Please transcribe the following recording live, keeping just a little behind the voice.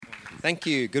Thank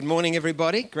you. Good morning,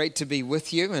 everybody. Great to be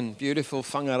with you in beautiful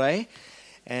Whangarei.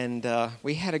 And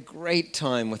we had a great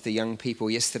time with the young people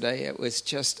yesterday. It was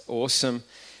just awesome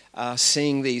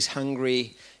seeing these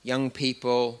hungry young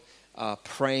people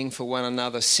praying for one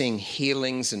another, seeing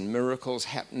healings and miracles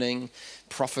happening,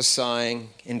 prophesying,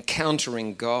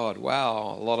 encountering God.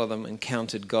 Wow, a lot of them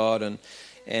encountered God,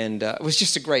 and it was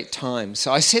just a great time.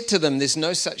 So I said to them, there's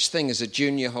no such thing as a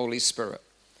junior Holy Spirit.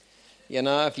 You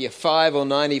know, if you're 5 or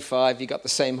 95, you've got the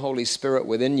same Holy Spirit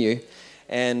within you,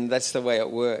 and that's the way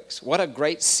it works. What a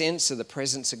great sense of the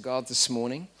presence of God this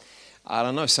morning. I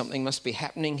don't know, something must be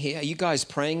happening here. Are you guys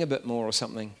praying a bit more or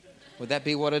something? Would that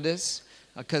be what it is?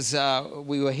 Because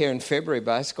we were here in February,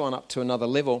 but it's gone up to another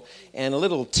level. And a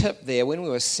little tip there, when we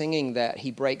were singing that He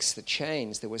breaks the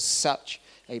chains, there was such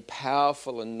a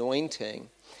powerful anointing.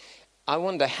 I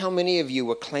wonder how many of you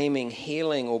were claiming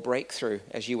healing or breakthrough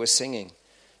as you were singing?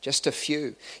 Just a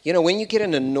few. You know, when you get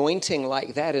an anointing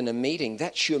like that in a meeting,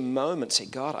 that's your moment. Say,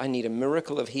 God, I need a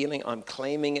miracle of healing. I'm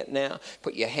claiming it now.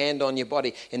 Put your hand on your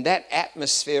body. In that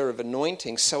atmosphere of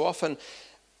anointing, so often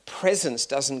presence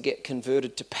doesn't get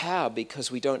converted to power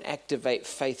because we don't activate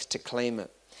faith to claim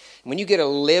it. When you get a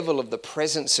level of the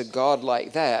presence of God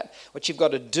like that, what you've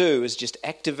got to do is just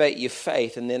activate your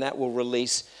faith, and then that will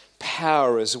release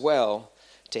power as well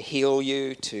to heal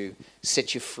you, to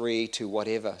set you free, to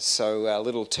whatever. So a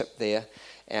little tip there,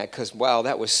 because, wow,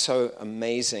 that was so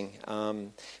amazing. We're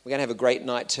going to have a great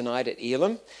night tonight at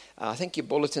Elim. I think your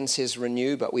bulletin says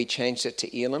Renew, but we changed it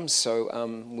to Elim, so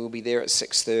we'll be there at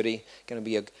 6:30. Going to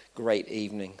be a great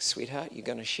evening. Sweetheart, you're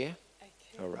going to share?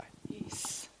 Okay. All right.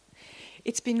 Yes.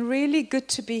 It's been really good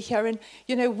to be here. And,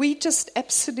 you know, we just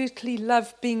absolutely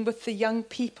love being with the young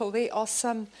people. There are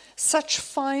such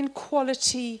fine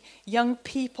quality young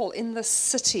people in this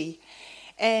city.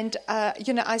 And,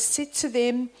 you know, I said to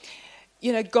them,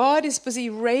 you know, God is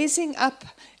busy raising up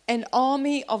an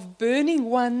army of burning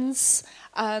ones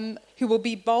who will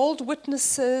be bold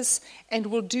witnesses and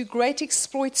will do great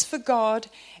exploits for God.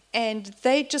 And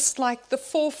they just like the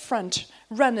forefront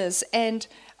runners. And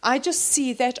I just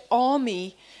see that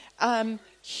army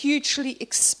hugely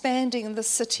expanding in the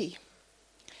city.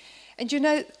 And you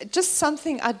know, just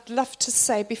something I'd love to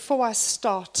say before I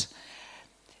start.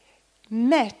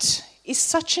 Matt is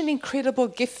such an incredible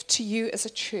gift to you as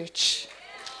a church.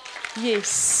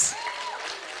 Yes.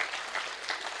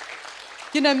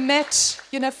 You know, Matt,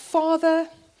 you know, Father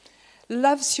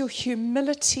loves your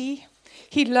humility.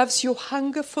 He loves your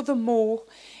hunger for the more.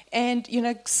 And, you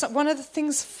know, one of the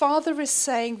things Father is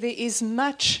saying, there is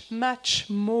much, much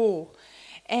more.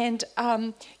 And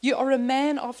you are a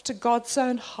man after God's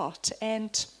own heart.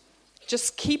 And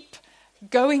just keep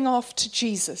going after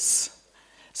Jesus.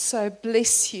 So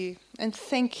bless you and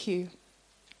thank you.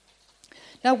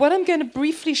 Now, what I'm going to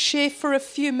briefly share for a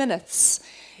few minutes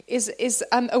is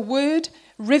a word,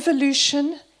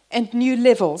 revolution and new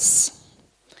levels.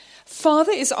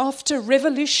 Father is after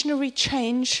revolutionary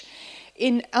change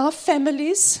in our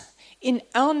families, in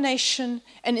our nation,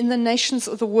 and in the nations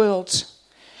of the world.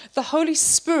 The Holy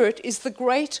Spirit is the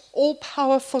great,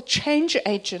 all-powerful change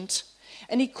agent,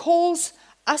 and He calls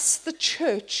us, the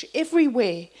church,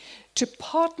 everywhere to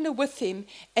partner with Him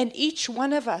and each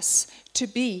one of us to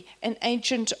be an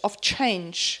agent of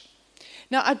change.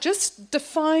 Now, I just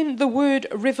define the word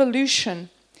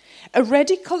revolution. A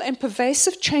radical and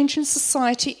pervasive change in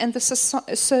society and the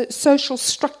social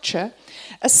structure,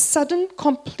 a sudden,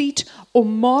 complete, or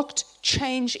marked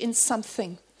change in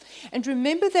something. And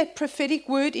remember that prophetic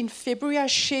word in February I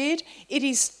shared? It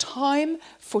is time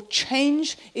for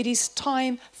change. It is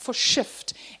time for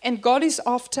shift. And God is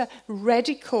after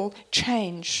radical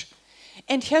change.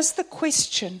 And here's the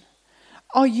question.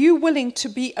 Are you willing to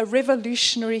be a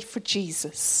revolutionary for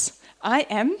Jesus? I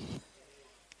am.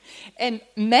 And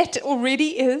Matt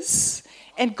already is.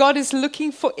 And God is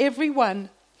looking for everyone.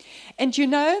 And you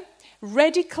know,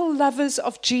 radical lovers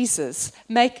of Jesus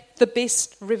make the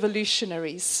best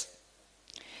revolutionaries.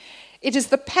 It is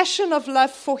the passion of love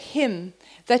for Him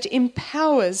that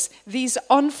empowers these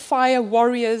on-fire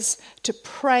warriors to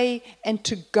pray and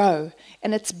to go.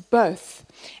 And it's both.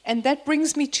 And that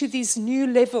brings me to these new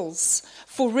levels.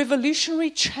 For revolutionary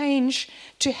change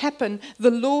to happen,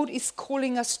 the Lord is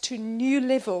calling us to new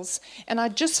levels. And I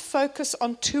just focus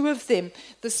on two of them.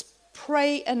 This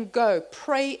pray and go,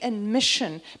 pray and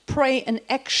mission, pray and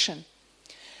action.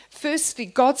 Firstly,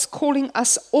 God's calling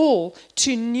us all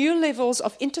to new levels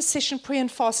of intercession, prayer,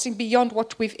 and fasting beyond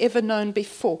what we've ever known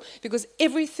before. Because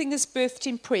everything is birthed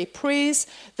in prayer. Prayer is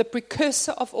the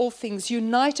precursor of all things.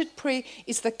 United prayer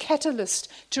is the catalyst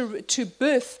to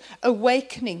birth,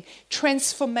 awakening,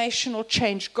 transformational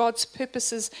change, God's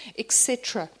purposes,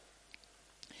 etc.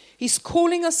 He's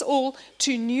calling us all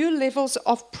to new levels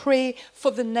of prayer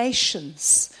for the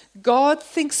nations. God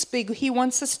thinks big. He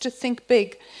wants us to think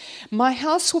big. My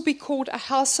house will be called a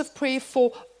house of prayer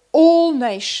for all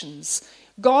nations.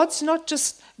 God's not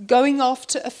just going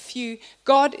after a few.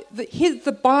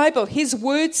 The Bible, His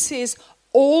word says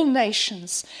all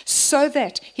nations, so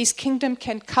that His kingdom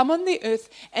can come on the earth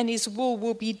and His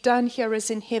will be done here as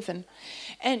in heaven.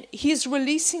 And He's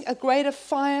releasing a greater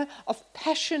fire of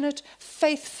passionate,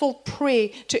 faithful prayer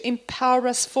to empower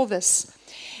us for this.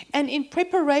 And in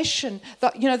preparation,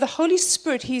 the Holy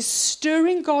Spirit, He's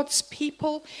stirring God's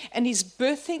people and He's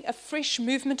birthing a fresh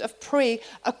movement of prayer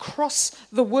across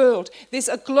the world. There's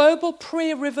a global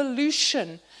prayer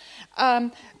revolution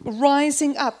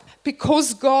rising up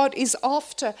because God is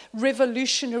after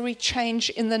revolutionary change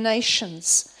in the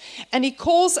nations. And He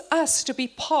calls us to be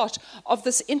part of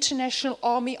this international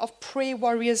army of prayer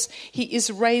warriors He is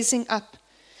raising up.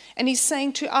 And He's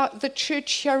saying to the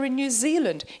church here in New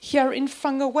Zealand, here in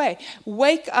Whangarei,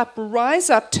 wake up, rise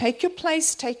up, take your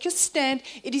place, take your stand.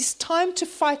 It is time to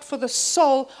fight for the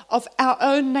soul of our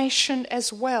own nation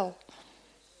as well.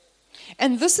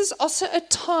 And this is also a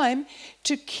time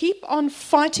to keep on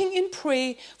fighting in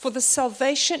prayer for the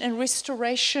salvation and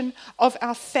restoration of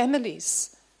our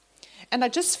families. And I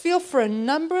just feel for a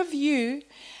number of you,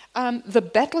 the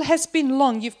battle has been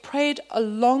long. You've prayed a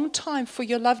long time for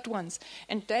your loved ones.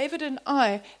 And David and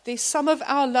I, there's some of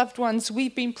our loved ones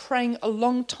we've been praying a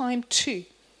long time too.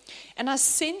 And I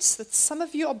sense that some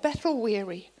of you are battle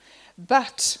weary.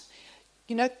 But,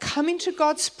 come into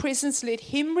God's presence. Let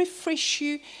Him refresh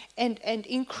you and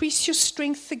increase your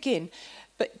strength again.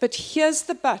 But here's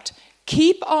the but.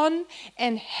 Keep on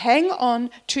and hang on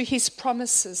to His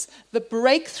promises. The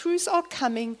breakthroughs are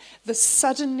coming. The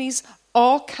suddenlies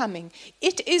are coming.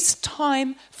 It is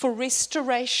time for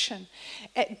restoration.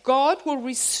 God will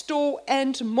restore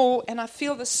and more. And I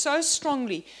feel this so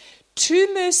strongly.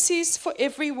 2 mercies for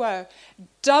every woe.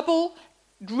 Double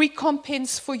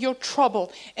recompense for your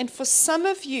trouble. And for some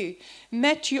of you,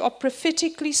 Matt, you are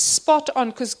prophetically spot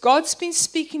on, because God's been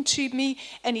speaking to me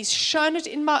and He's shown it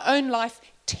in my own life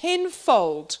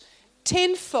tenfold.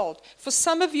 For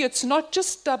some of you, it's not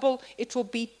just double, it will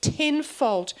be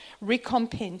tenfold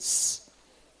recompense.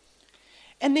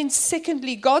 And then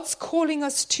secondly, God's calling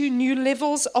us to new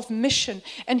levels of mission,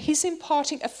 and He's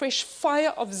imparting a fresh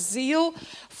fire of zeal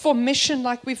for mission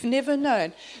like we've never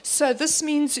known. So this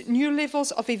means new levels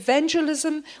of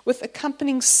evangelism with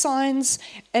accompanying signs,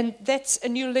 and that's a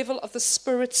new level of the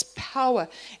Spirit's power.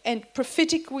 And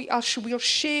prophetically, we'll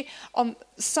share on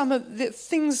some of the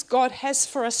things God has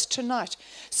for us tonight.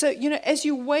 So, as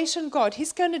you wait on God,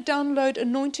 He's going to download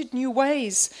anointed new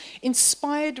ways,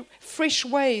 inspired fresh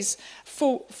ways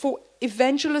for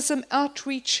evangelism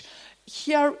outreach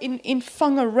here in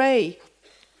Whangarei.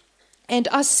 And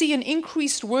I see an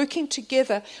increased working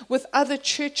together with other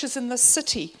churches in the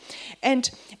city. And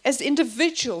as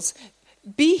individuals,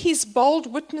 be His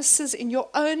bold witnesses in your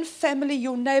own family,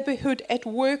 your neighborhood, at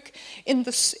work, in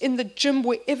the gym,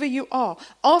 wherever you are.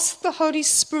 Ask the Holy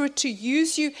Spirit to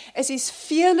use you as His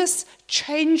fearless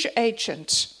change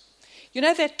agent. You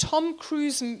know that Tom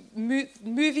Cruise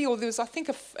movie, or there was, I think,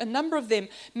 a number of them,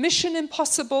 Mission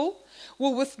Impossible?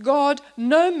 Well, with God,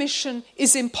 no mission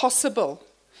is impossible.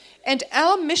 And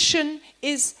our mission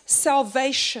is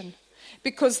salvation,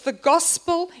 because the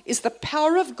gospel is the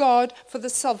power of God for the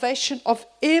salvation of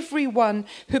everyone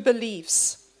who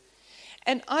believes.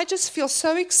 And I just feel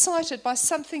so excited by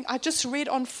something I just read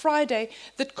on Friday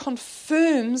that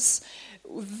confirms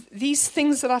these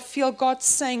things that I feel God's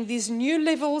saying, these new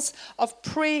levels of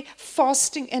prayer,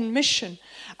 fasting, and mission.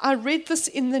 I read this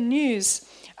in the news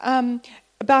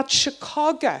about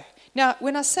Chicago. Now,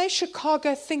 when I say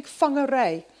Chicago, think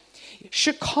Whangarei.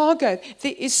 Chicago,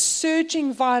 there is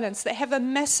surging violence. They have a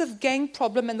massive gang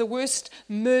problem and the worst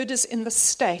murders in the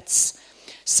States.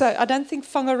 So I don't think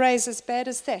Whangarei is as bad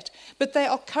as that. But they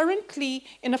are currently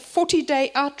in a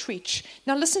 40-day outreach.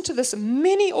 Now listen to this.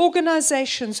 Many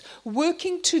organizations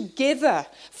working together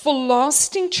for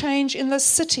lasting change in the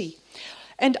city.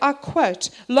 And I quote,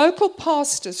 local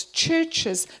pastors,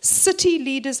 churches, city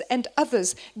leaders, and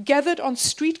others gathered on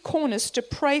street corners to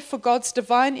pray for God's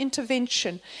divine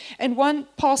intervention. And one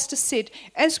pastor said,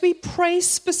 as we pray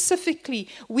specifically,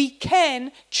 we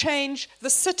can change the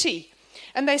city.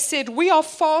 And they said, we are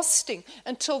fasting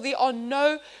until there are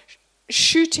no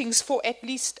shootings for at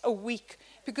least a week,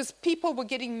 because people were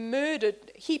getting murdered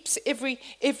heaps every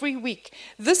week.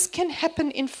 This can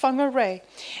happen in Whangarei.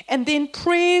 And then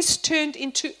prayers turned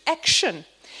into action.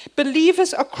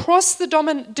 Believers across the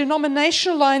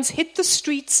denominational lines hit the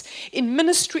streets in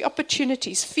ministry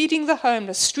opportunities, feeding the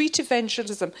homeless, street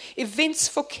evangelism, events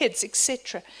for kids,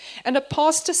 etc. And a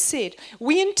pastor said,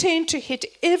 "We intend to hit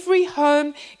every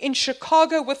home in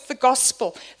Chicago with the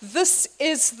gospel. This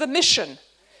is the mission."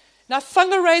 Now,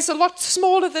 Whangarei is a lot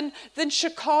smaller than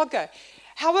Chicago.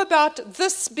 How about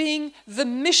this being the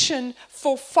mission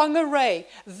for Whangarei,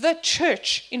 the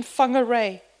church in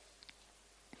Whangarei?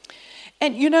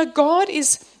 And you know, God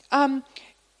is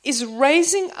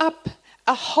raising up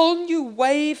a whole new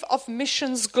wave of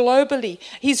missions globally.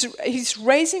 He's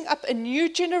raising up a new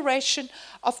generation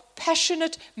of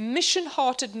passionate,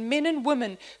 mission-hearted men and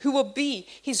women who will be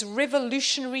his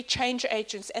revolutionary change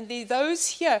agents. And there are those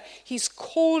here he's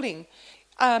calling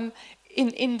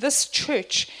in this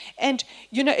church. And,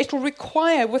 you know, it will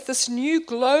require, with this new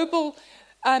global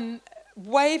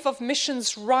wave of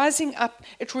missions rising up,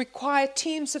 it requires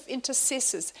teams of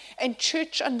intercessors and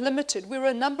Church Unlimited. We're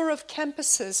a number of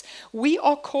campuses. We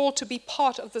are called to be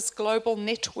part of this global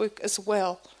network as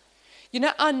well. You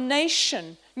know, our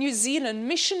nation, New Zealand,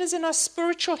 mission is in our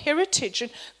spiritual heritage, and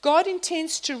God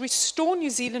intends to restore New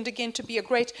Zealand again to be a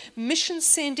great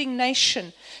mission-sending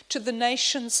nation to the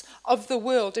nations of the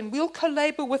world, and we'll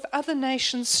collabor with other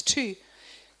nations too.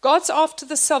 God's after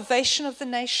the salvation of the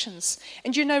nations.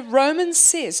 And you know, Romans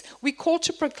says we're called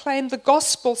to proclaim the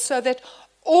gospel so that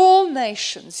all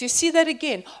nations, you see that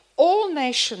again, all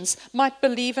nations might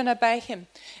believe and obey him.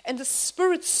 And the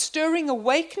Spirit stirring,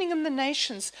 awakening in the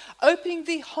nations, opening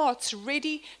their hearts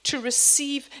ready to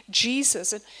receive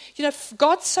Jesus. And you know,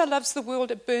 God so loves the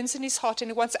world, it burns in his heart, and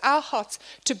he wants our hearts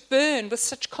to burn with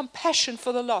such compassion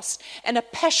for the lost and a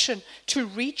passion to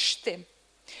reach them.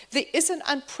 There is an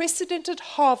unprecedented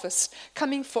harvest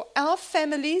coming for our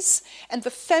families and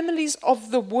the families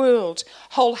of the world.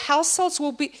 Whole households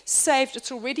will be saved.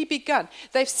 It's already begun.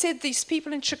 They've said, these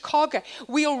people in Chicago,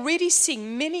 we're already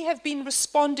seeing, many have been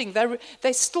responding.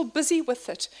 They're still busy with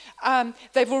it.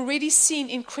 They've already seen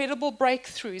incredible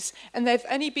breakthroughs, and they've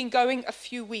only been going a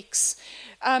few weeks.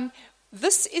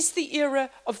 This is the era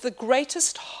of the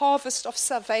greatest harvest of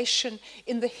salvation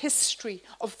in the history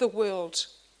of the world.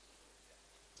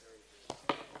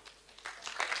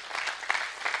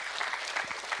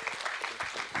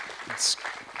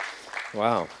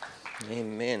 Wow.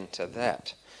 Amen to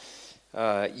that.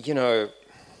 You know,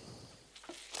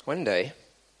 one day,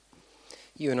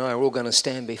 you and I are all going to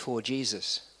stand before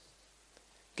Jesus,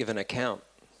 give an account.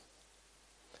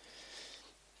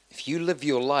 If you live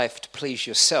your life to please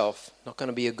yourself, not going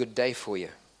to be a good day for you.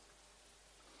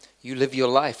 You live your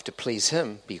life to please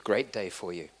him, be a great day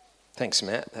for you. Thanks,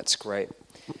 Matt. That's great.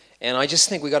 And I just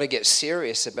think we got to get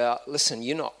serious about, listen,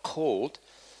 you're not called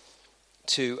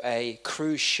to a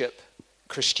cruise ship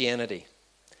Christianity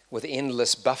with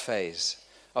endless buffets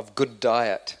of good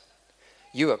diet.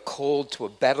 You are called to a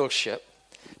battleship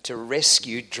to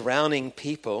rescue drowning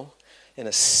people in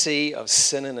a sea of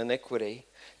sin and iniquity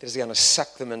that is going to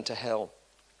suck them into hell.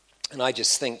 And I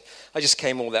just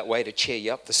came all that way to cheer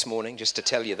you up this morning, just to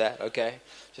tell you that, okay?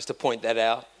 Just to point that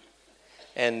out.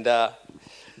 And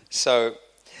so,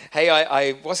 hey,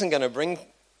 I wasn't going to bring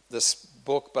this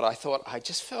book, but I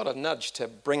just felt a nudge to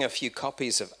bring a few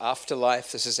copies of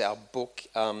Afterlife. This is our book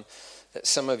that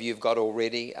some of you have got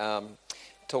already.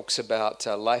 Talks about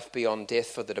life beyond death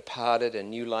for the departed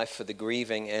and new life for the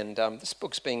grieving. And this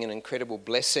book's been an incredible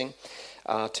blessing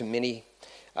to many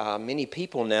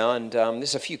people now. And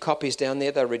there's a few copies down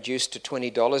there. They're reduced to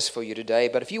 $20 for you today.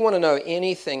 But if you want to know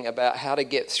anything about how to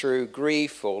get through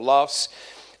grief or loss,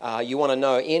 you want to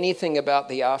know anything about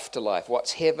the afterlife,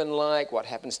 what's heaven like, what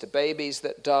happens to babies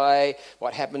that die,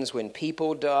 what happens when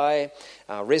people die,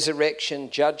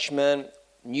 resurrection, judgment,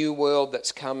 new world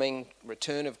that's coming,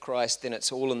 return of Christ, then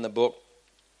it's all in the book.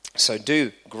 So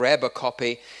do grab a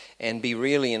copy and be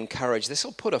really encouraged. This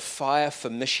will put a fire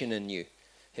for mission in you.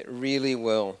 It really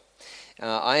will.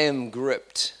 I am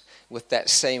gripped with that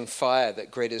same fire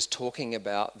that Greta's talking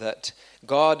about, that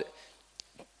God...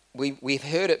 We've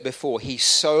heard it before. He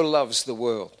so loves the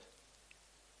world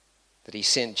that he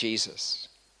sent Jesus.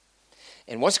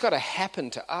 And what's got to happen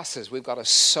to us is we've got to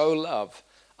so love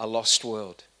a lost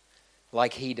world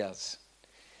like he does.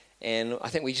 And I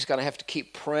think we just got to have to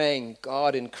keep praying,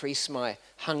 God, increase my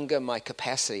hunger, my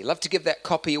capacity. Love to give that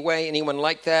copy away. Anyone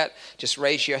like that? Just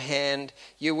raise your hand.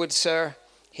 You would, sir?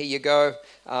 Here you go.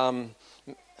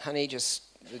 Honey, just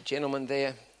the gentleman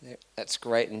there. That's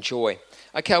great. Enjoy.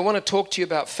 Okay, I want to talk to you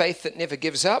about faith that never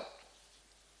gives up.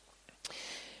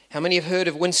 How many have heard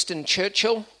of Winston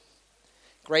Churchill?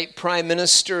 Great Prime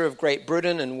Minister of Great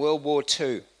Britain in World War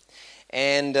II.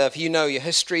 And if you know your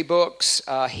history books,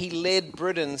 he led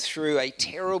Britain through a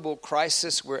terrible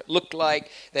crisis where it looked like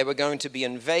they were going to be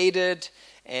invaded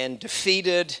and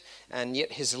defeated, and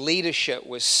yet his leadership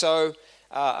was so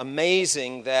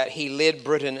amazing that he led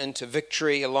Britain into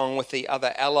victory along with the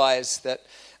other allies that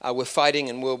were fighting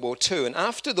in World War II. And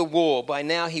after the war, by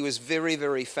now he was very,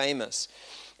 very famous.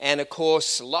 And of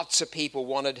course, lots of people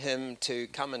wanted him to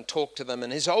come and talk to them.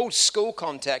 And his old school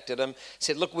contacted him,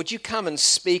 said, look, would you come and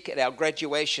speak at our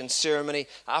graduation ceremony?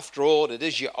 After all, it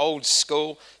is your old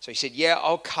school. So he said, yeah,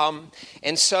 I'll come.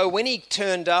 And so when he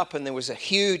turned up, and there was a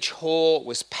huge hall, it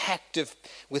was packed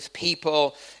with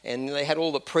people, and they had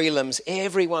all the prelims,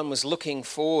 everyone was looking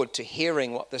forward to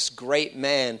hearing what this great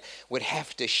man would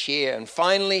have to share. And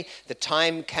finally, the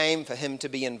time came for him to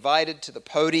be invited to the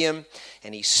podium,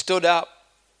 and he stood up.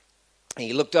 And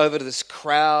he looked over to this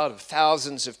crowd of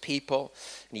thousands of people,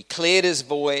 and he cleared his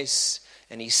voice,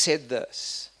 and he said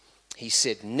this. He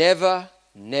said, never,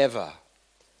 never,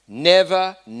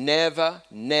 never, never,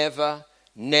 never,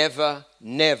 never,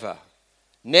 never,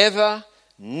 never,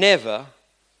 never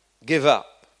give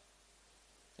up.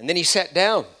 And then he sat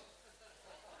down.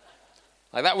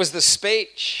 Like that was the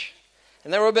speech.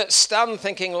 And they were a bit stunned,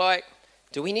 thinking like,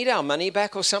 do we need our money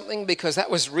back or something? Because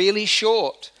that was really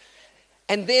short.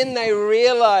 And then they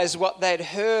realized what they'd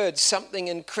heard, something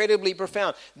incredibly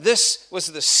profound. This was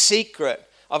the secret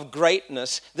of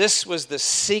greatness. This was the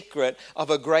secret of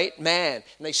a great man.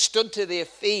 And they stood to their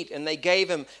feet and they gave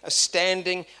him a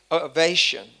standing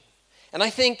ovation. And I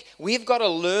think we've got to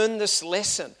learn this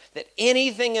lesson, that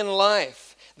anything in life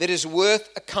that is worth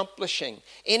accomplishing,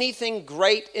 anything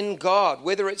great in God,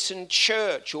 whether it's in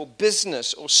church or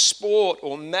business or sport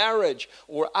or marriage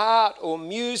or art or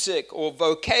music or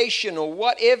vocation or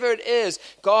whatever it is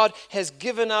God has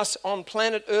given us on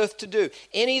planet Earth to do.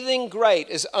 Anything great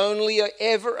is only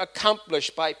ever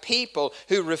accomplished by people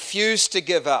who refuse to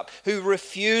give up, who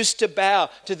refuse to bow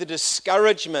to the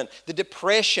discouragement, the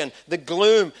depression, the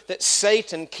gloom that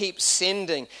Satan keeps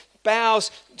sending.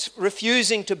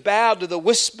 Refusing to bow to the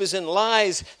whispers and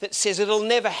lies that says it'll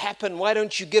never happen. Why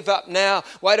don't you give up now?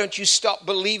 Why don't you stop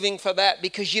believing for that?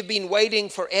 Because you've been waiting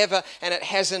forever and it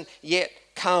hasn't yet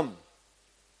come.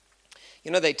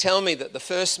 You know, they tell me that the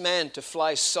first man to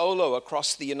fly solo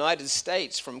across the United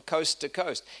States from coast to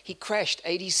coast, he crashed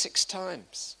 86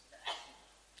 times.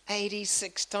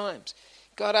 86 times.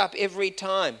 Got up every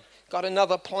time, got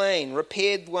another plane,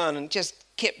 repaired one, and just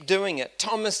kept doing it.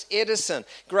 Thomas Edison,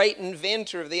 great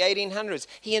inventor of the 1800s,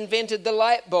 he invented the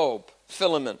light bulb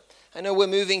filament. I know we're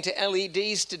moving to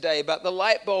LEDs today, but the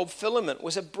light bulb filament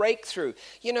was a breakthrough.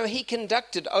 You know, he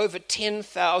conducted over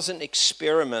 10,000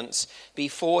 experiments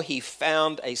before he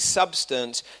found a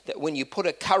substance that when you put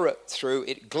a current through,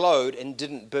 it glowed and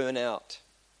didn't burn out.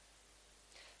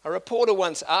 A reporter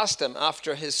once asked him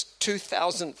after his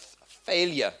 2000th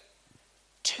failure,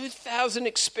 2,000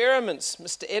 experiments,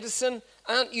 Mr. Edison,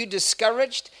 aren't you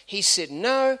discouraged? He said,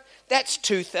 no, that's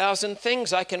 2,000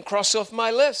 things I can cross off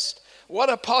my list. What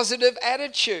a positive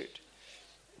attitude.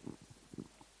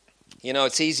 You know,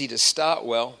 it's easy to start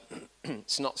well.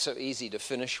 It's not so easy to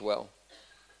finish well.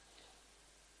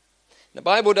 The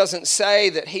Bible doesn't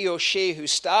say that he or she who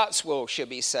starts well shall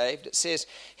be saved. It says,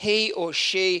 he or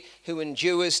she who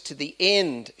endures to the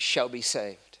end shall be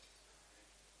saved.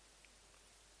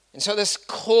 And so this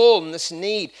call and this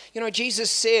need, you know, Jesus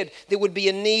said there would be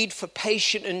a need for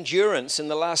patient endurance in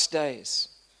the last days.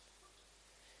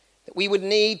 That we would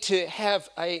need to have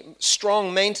a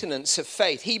strong maintenance of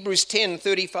faith. Hebrews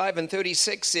 10:35 and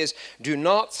 36 says, do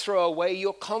not throw away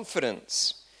your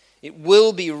confidence. It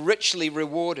will be richly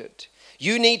rewarded.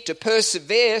 You need to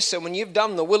persevere, so when you've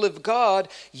done the will of God,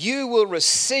 you will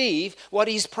receive what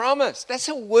he's promised. That's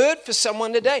a word for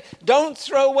someone today. Don't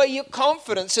throw away your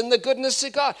confidence in the goodness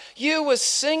of God. You were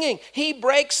singing, he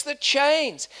breaks the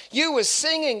chains. You were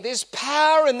singing, there's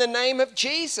power in the name of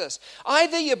Jesus.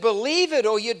 Either you believe it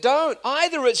or you don't.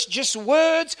 Either it's just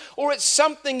words or it's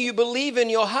something you believe in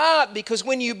your heart, because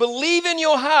when you believe in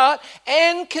your heart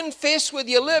and confess with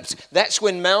your lips, that's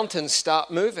when mountains start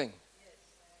moving.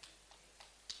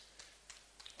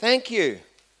 Thank you.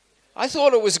 I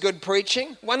thought it was good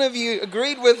preaching. One of you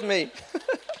agreed with me.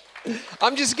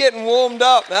 I'm just getting warmed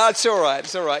up. No, it's all right.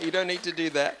 It's all right. You don't need to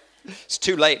do that. It's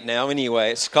too late now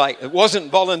anyway. It's like, it wasn't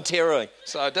voluntarily,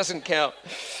 so it doesn't count.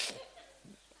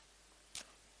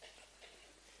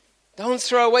 Don't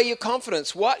throw away your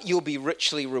confidence. What? You'll be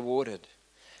richly rewarded.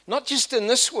 Not just in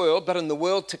this world, but in the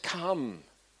world to come.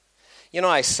 You know,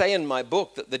 I say in my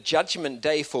book that the judgment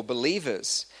day for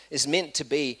believers is meant to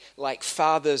be like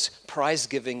father's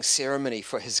prize-giving ceremony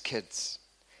for his kids.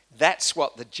 That's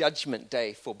what the judgment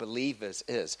day for believers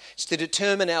is. It's to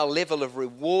determine our level of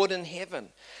reward in heaven.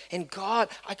 And God,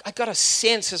 I got a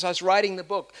sense as I was writing the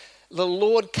book, the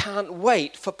Lord can't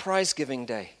wait for prize giving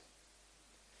day.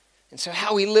 And so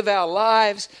how we live our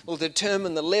lives will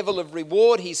determine the level of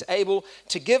reward He's able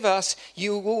to give us.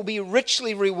 You will be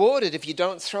richly rewarded if you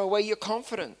don't throw away your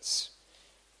confidence.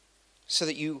 So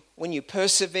that when you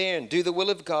persevere and do the will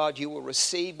of God, you will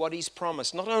receive what He's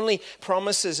promised. Not only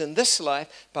promises in this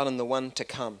life, but in the one to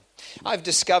come. I've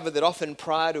discovered that often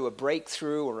prior to a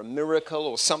breakthrough or a miracle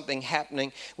or something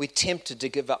happening, we're tempted to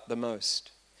give up the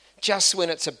most. Just when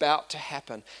it's about to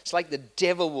happen. It's like the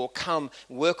devil will come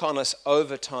work on us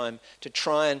overtime to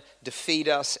try and defeat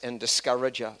us and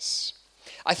discourage us.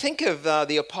 I think of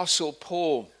the Apostle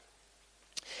Paul.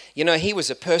 You know, he was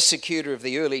a persecutor of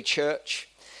the early church.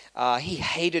 He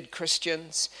hated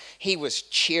Christians. He was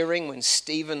cheering when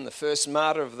Stephen, the first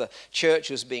martyr of the church,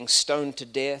 was being stoned to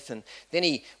death. And then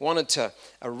he wanted to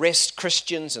arrest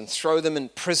Christians and throw them in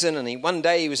prison. And one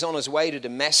day he was on his way to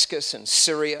Damascus in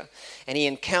Syria. And he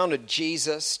encountered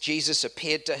Jesus. Jesus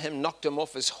appeared to him, knocked him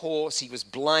off his horse. He was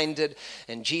blinded.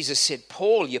 And Jesus said,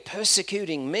 Paul, you're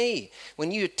persecuting me.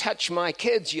 When you touch my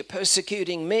kids, you're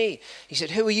persecuting me. He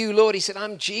said, who are you, Lord? He said,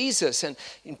 I'm Jesus. And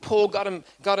Paul got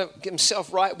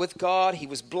himself right with God. He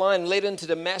was blind, led into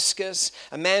Damascus.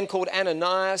 A man called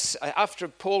Ananias, after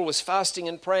Paul was fasting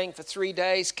and praying for 3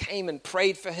 days, came and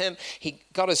prayed for him. He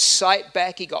got his sight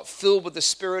back. He got filled with the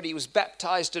Spirit. He was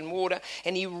baptized in water,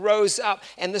 and he rose up.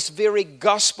 And this very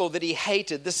gospel that he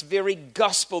hated, this very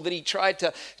gospel that he tried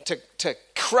to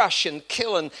crush and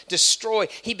kill and destroy,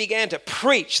 he began to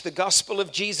preach the gospel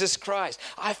of Jesus Christ.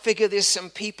 I figure there's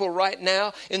some people right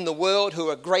now in the world who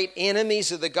are great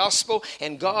enemies of the gospel,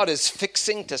 and God is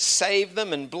fixing to save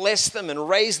them and bless them and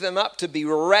raise them up to be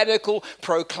radical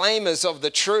proclaimers of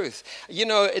the truth. You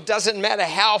know, it doesn't matter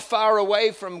how far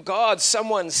away from God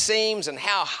someone seems and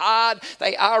how hard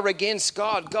they are against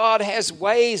God. God has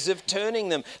ways of turning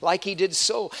them, like He did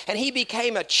Saul. And he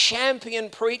became a champion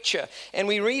preacher. And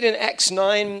we read in Acts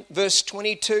 9, verse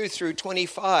 22 through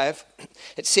 25,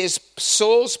 it says,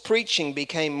 Saul's preaching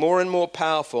became more and more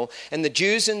powerful, and the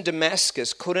Jews in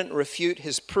Damascus couldn't refute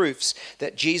his proofs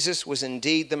that Jesus was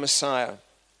indeed the Messiah.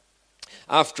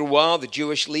 After a while, the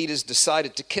Jewish leaders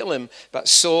decided to kill him, but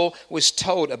Saul was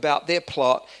told about their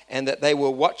plot and that they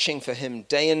were watching for him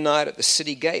day and night at the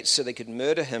city gates so they could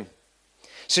murder him.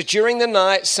 So during the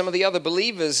night, some of the other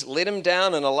believers let him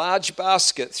down in a large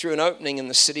basket through an opening in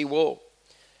the city wall.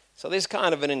 So there's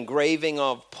kind of an engraving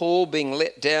of Paul being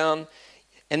let down.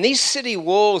 And these city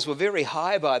walls were very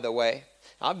high, by the way.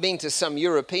 I've been to some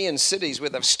European cities where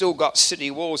they've still got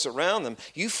city walls around them.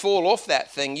 You fall off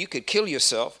that thing, you could kill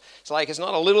yourself. It's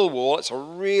not a little wall, it's a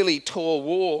really tall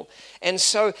wall. And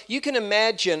so you can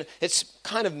imagine it's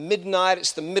kind of midnight,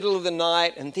 it's the middle of the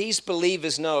night, and these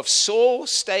believers know if Saul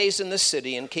stays in the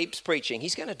city and keeps preaching,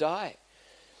 he's going to die.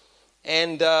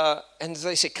 And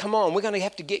they said, come on, we're going to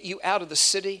have to get you out of the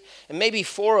city. And maybe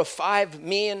 4 or 5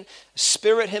 men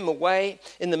spirit him away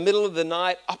in the middle of the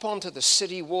night up onto the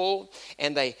city wall.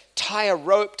 And they tie a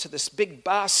rope to this big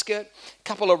basket, a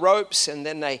couple of ropes, and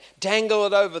then they dangle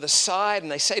it over the side.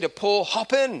 And they say to Paul,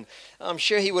 hop in. I'm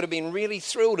sure he would have been really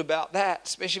thrilled about that,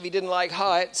 especially if he didn't like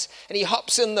heights. And he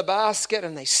hops in the basket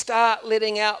and they start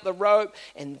letting out the rope.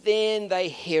 And then they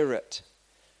hear it.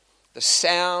 The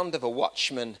sound of a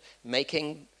watchman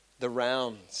making the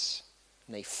rounds.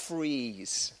 And they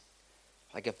freeze.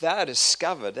 Like if they're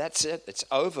discovered, that's it. It's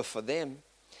over for them.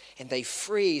 And they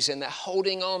freeze and they're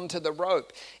holding on to the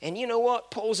rope. And you know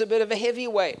what? Paul's a bit of a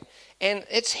heavyweight. And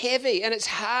it's heavy and it's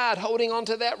hard holding on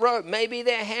to that rope. Maybe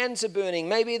their hands are burning.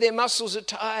 Maybe their muscles are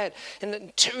tired. And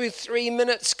then 2 or 3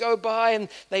 minutes go by and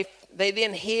they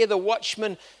then hear the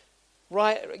watchman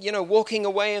walking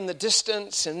away in the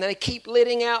distance, and they keep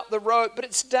letting out the rope, but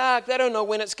it's dark. They don't know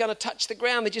when it's going to touch the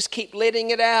ground. They just keep letting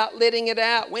it out.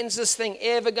 When's this thing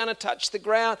ever going to touch the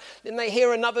ground? Then they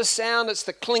hear another sound. It's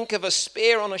the clink of a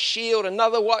spear on a shield.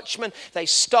 Another watchman. They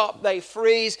stop. They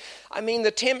freeze. I mean,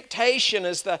 the temptation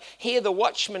is to hear the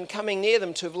watchman coming near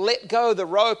them to have let go of the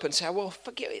rope and say, well,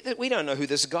 forget it. We don't know who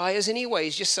this guy is anyway.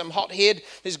 He's just some hothead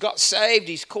who's got saved.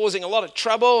 He's causing a lot of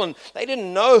trouble, and they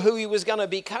didn't know who he was going to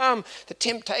become. The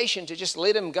temptation to just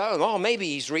let him go. Oh, maybe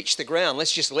he's reached the ground.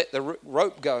 Let's just let the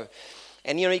rope go.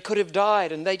 And, he could have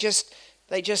died. And they just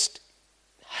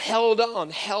held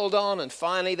on. And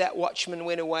finally that watchman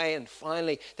went away. And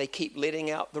finally they keep letting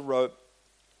out the rope.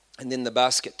 And then the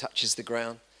basket touches the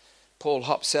ground. Paul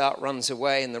hops out, runs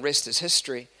away. And the rest is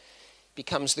history.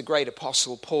 Becomes the great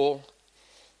apostle Paul.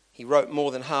 He wrote more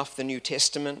than half the New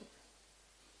Testament.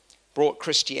 Brought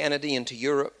Christianity into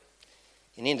Europe.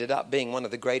 and ended up being one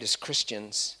of the greatest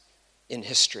Christians in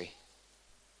history.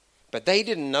 But they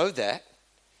didn't know that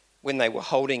when they were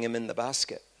holding him in the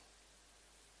basket.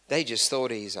 They just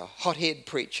thought he's a hothead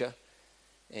preacher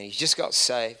and he's just got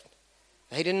saved.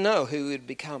 They didn't know who he would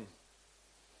become.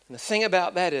 And the thing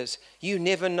about that is, you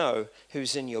never know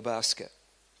who's in your basket.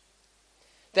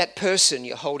 That person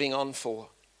you're holding on for,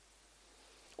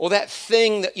 or that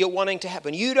thing that you're wanting to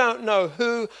happen. You don't know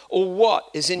who or what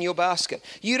is in your basket.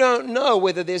 You don't know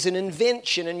whether there's an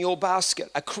invention in your basket,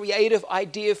 a creative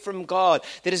idea from God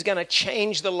that is going to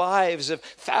change the lives of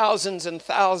thousands and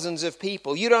thousands of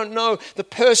people. You don't know the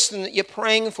person that you're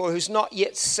praying for who's not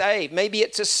yet saved. Maybe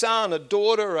it's a son, a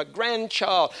daughter, a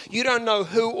grandchild. You don't know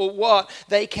who or what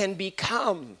they can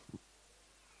become.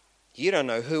 You don't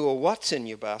know who or what's in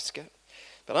your basket.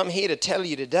 But I'm here to tell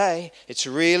you today, it's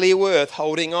really worth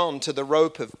holding on to the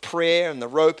rope of prayer and the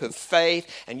rope of faith,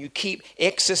 and you keep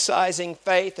exercising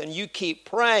faith and you keep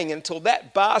praying until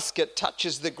that basket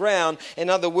touches the ground. In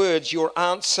other words, your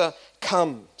answer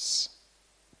comes.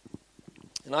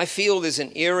 And I feel there's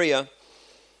an area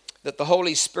that the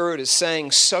Holy Spirit is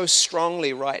saying so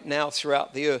strongly right now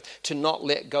throughout the earth to not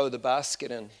let go the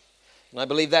basket in. And I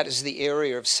believe that is the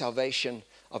area of salvation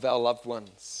of our loved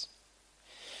ones.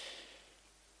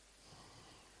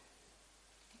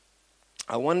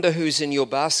 I wonder who's in your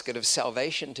basket of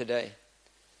salvation today.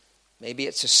 Maybe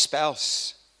it's a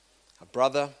spouse, a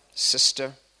brother,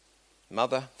 sister,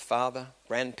 mother, father,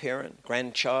 grandparent,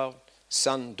 grandchild,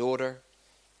 son, daughter.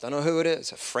 Don't know who it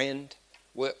is, a friend,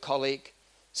 work colleague,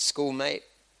 schoolmate.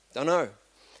 Don't know.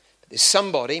 But there's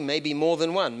somebody, maybe more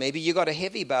than one. Maybe you got a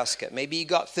heavy basket. Maybe you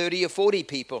got 30 or 40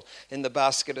 people in the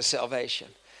basket of salvation.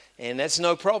 And that's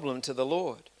no problem to the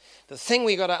Lord. The thing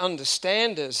we got to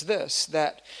understand is this,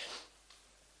 that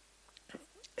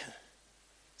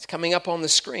it's coming up on the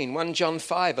screen, 1 John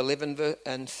 5, 11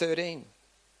 and 13.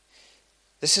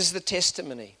 This is the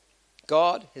testimony.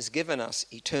 God has given us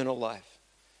eternal life.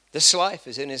 This life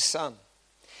is in his Son.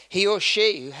 He or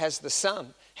she who has the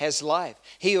Son has life.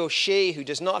 He or she who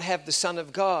does not have the Son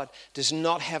of God does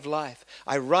not have life.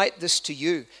 I write this to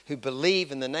you who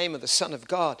believe in the name of the Son of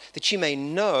God, that you may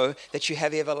know that you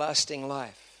have everlasting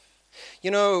life.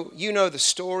 You know the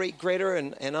story. Greta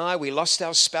and I, we lost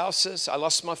our spouses. I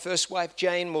lost my first wife,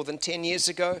 Jane, more than 10 years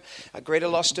ago. Greta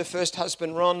lost her first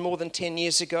husband, Ron, more than 10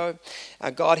 years ago.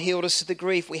 God healed us of the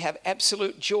grief. We have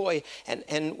absolute joy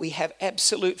and we have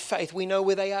absolute faith. We know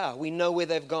where they are. We know where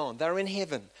they've gone. They're in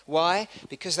heaven. Why?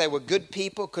 Because they were good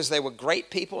people, because they were great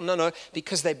people? No,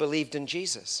 because they believed in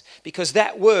Jesus. Because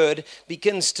that word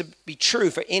begins to be true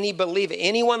for any believer.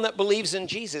 Anyone that believes in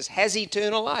Jesus has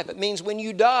eternal life. It means when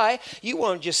you die, you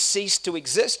won't just cease to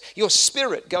exist. Your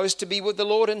spirit goes to be with the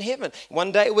Lord in heaven.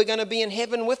 One day we're going to be in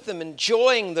heaven with them,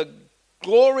 enjoying the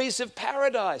glories of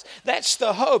paradise. That's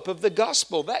the hope of the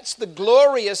gospel. That's the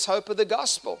glorious hope of the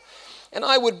gospel. And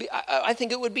I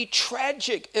think it would be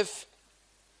tragic if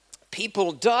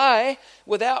people die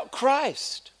without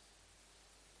Christ.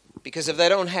 Because if they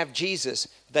don't have Jesus,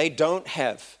 they don't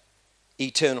have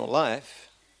eternal life.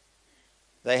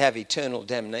 They have eternal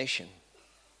damnation.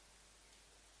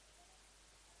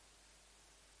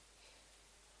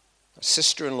 My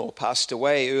sister-in-law passed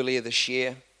away earlier this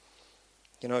year.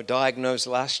 Diagnosed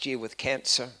last year with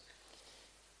cancer.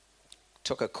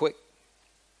 Took her quick.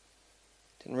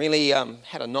 Didn't really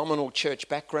had a nominal church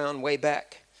background way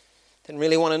back. Didn't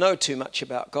really want to know too much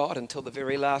about God until the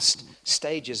very last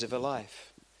stages of her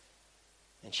life.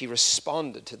 And she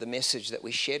responded to the message that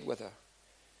we shared with her.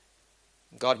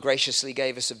 God graciously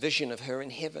gave us a vision of her in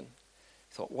heaven.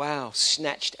 Thought, wow,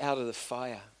 snatched out of the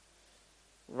fire.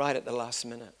 Right at the last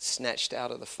minute, snatched out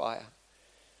of the fire.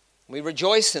 We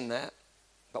rejoice in that,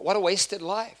 but what a wasted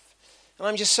life. And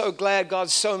I'm just so glad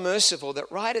God's so merciful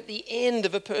that right at the end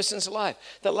of a person's life,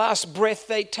 the last breath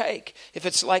they take, if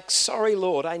it's like, sorry,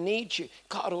 Lord, I need you,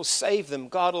 God will save them.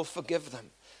 God will forgive them.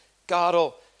 God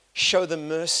will show them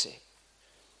mercy.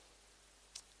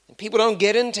 And people don't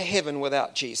get into heaven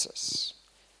without Jesus.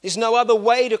 There's no other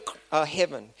way to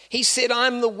heaven. He said,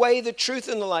 I'm the way, the truth,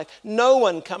 and the life. No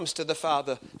one comes to the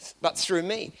Father but through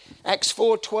me. Acts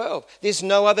 4:12. There's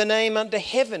no other name under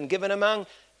heaven given among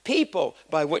people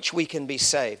by which we can be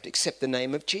saved except the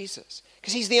name of Jesus.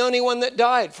 Because he's the only one that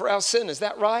died for our sin. Is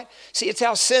that right? See, it's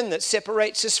our sin that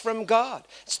separates us from God.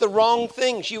 It's the wrong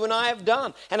things you and I have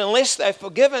done. And unless they're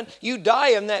forgiven, you die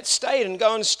in that state and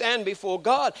go and stand before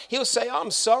God. He'll say, I'm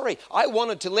sorry. I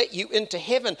wanted to let you into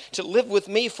heaven to live with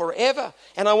me forever.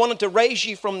 And I wanted to raise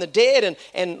you from the dead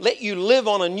and let you live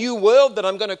on a new world that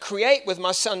I'm going to create with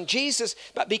my son Jesus.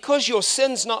 But because your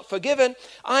sin's not forgiven,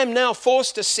 I'm now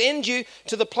forced to send you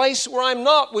to the place where I'm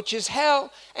not, which is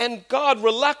hell. And God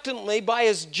reluctantly, by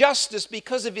his justice,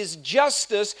 because of his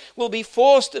justice, will be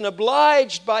forced and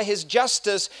obliged by his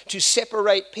justice to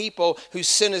separate people whose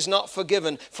sin is not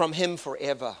forgiven from him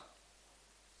forever.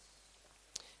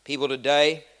 People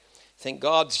today think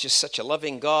God's just such a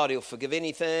loving God. He'll forgive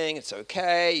anything. It's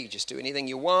okay. You just do anything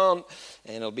you want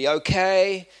and it'll be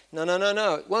okay. No.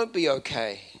 It won't be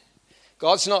okay.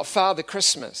 God's not Father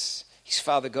Christmas. He's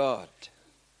Father God.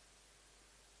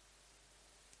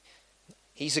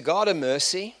 He's a God of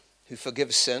mercy who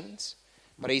forgives sins,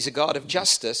 but he's a God of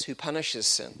justice who punishes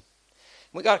sin.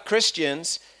 We got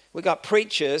Christians, we got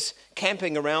preachers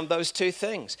camping around those two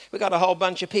things. We got a whole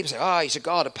bunch of people say, he's a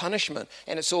God of punishment,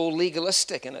 and it's all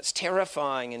legalistic and it's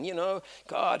terrifying, and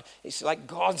God, it's like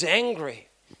God's angry.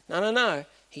 No.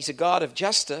 He's a God of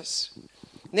justice. And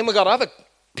then we got other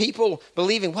people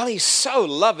believing, he's so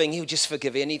loving, he'll just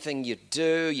forgive anything you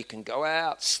do. You can go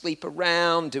out, sleep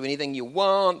around, do anything you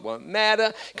want, won't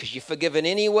matter because you're forgiven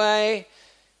anyway.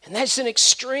 And that's an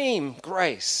extreme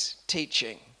grace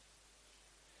teaching.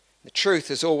 The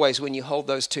truth is always when you hold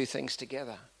those two things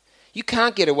together. You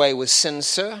can't get away with sin,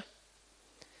 sir,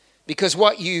 because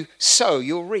what you sow,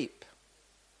 you'll reap.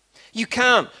 You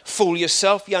can't fool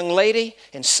yourself, young lady,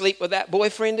 and sleep with that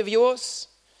boyfriend of yours,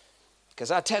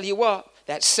 because I tell you what,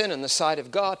 that's sin in the sight of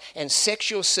God, and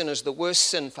sexual sin is the worst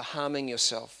sin for harming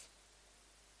yourself.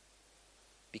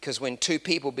 Because when two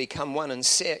people become one in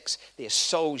sex, their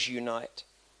souls unite.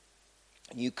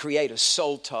 And you create a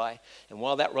soul tie. And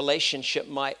while that relationship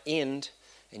might end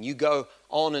and you go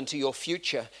on into your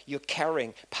future, you're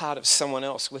carrying part of someone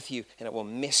else with you, and it will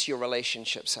mess your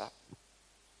relationships up.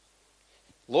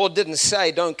 Lord didn't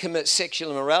say don't commit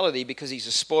sexual immorality because he's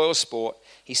a spoil sport.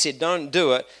 He said don't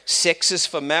do it. Sex is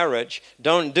for marriage.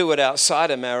 Don't do it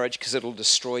outside of marriage because it'll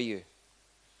destroy you.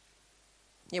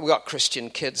 Yeah, we've got Christian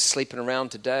kids sleeping around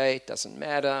today. It doesn't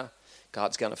matter.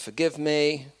 God's going to forgive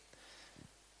me.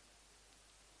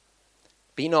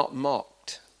 Be not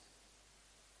mocked.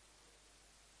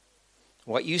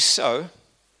 What you sow,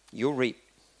 you'll reap.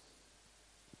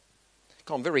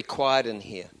 I'm very quiet in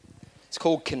here. It's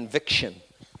called conviction.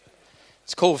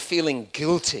 It's called feeling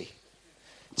guilty.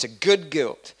 It's a good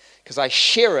guilt because I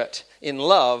share it in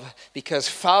love, because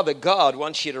Father God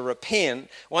wants you to repent,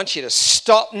 wants you to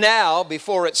stop now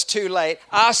before it's too late.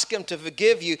 Ask him to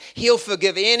forgive you. He'll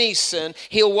forgive any sin.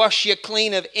 He'll wash you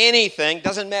clean of anything.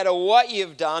 Doesn't matter what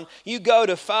you've done. You go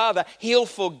to Father. He'll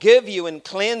forgive you and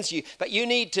cleanse you. But you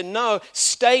need to know,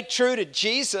 stay true to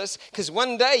Jesus, because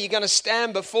one day you're going to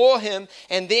stand before him,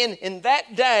 and then in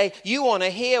that day you want to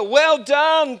hear, well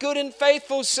done, good and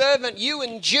faithful servant. You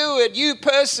endured, you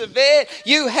persevered,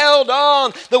 you held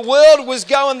on. The world was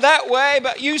going that way,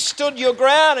 but you stood your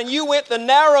ground and you went the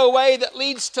narrow way that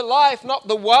leads to life, not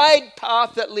the wide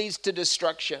path that leads to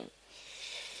destruction.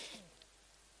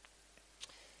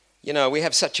 You know, we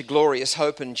have such a glorious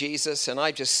hope in Jesus, and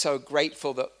I'm just so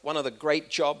grateful that one of the great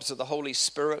jobs of the Holy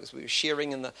Spirit, as we were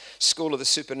sharing in the School of the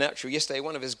Supernatural yesterday,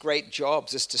 one of his great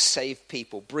jobs is to save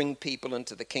people, bring people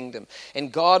into the kingdom.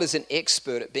 And God is an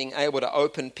expert at being able to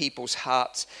open people's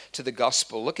hearts to the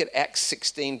gospel. Look at Acts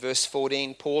 16, verse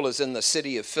 14. Paul is in the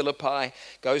city of Philippi,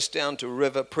 goes down to a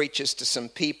river, preaches to some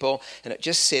people, and it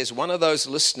just says one of those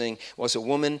listening was a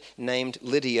woman named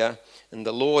Lydia, and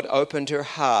the Lord opened her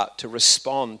heart to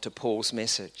respond to Paul's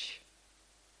message.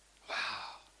 Wow.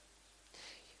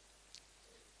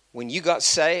 When you got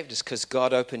saved, it's because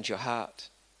God opened your heart.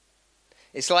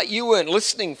 It's like you weren't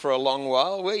listening for a long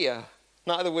while, were you?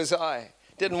 Neither was I.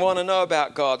 Didn't want to know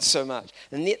about God so much.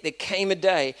 And yet there came a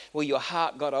day where your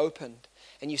heart got opened.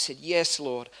 And you said, yes,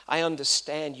 Lord, I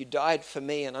understand. You died for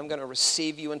me, and I'm going to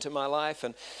receive you into my life.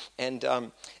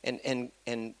 And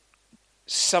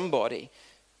somebody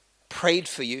prayed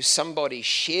for you, somebody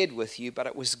shared with you, but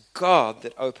it was God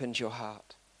that opened your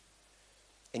heart.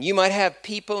 And you might have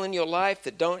people in your life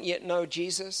that don't yet know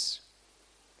Jesus.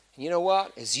 And you know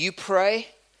what? As you pray,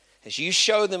 as you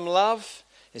show them love,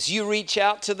 as you reach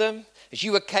out to them, as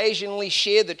you occasionally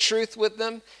share the truth with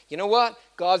them, you know what?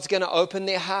 God's going to open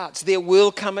their hearts. There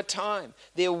will come a time.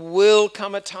 There will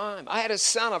come a time. I had a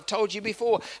son, I've told you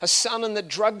before, a son in the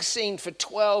drug scene for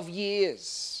 12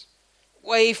 years,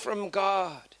 away from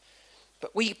God.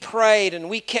 But we prayed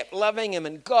and we kept loving him,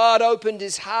 and God opened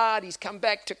his heart. He's come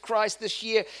back to Christ this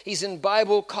year. He's in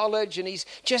Bible college and he's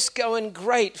just going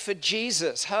great for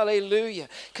Jesus. Hallelujah.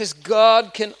 Because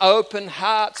God can open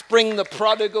hearts, bring the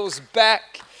prodigals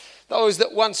back. Those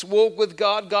that once walked with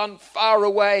God, gone far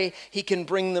away, he can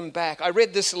bring them back. I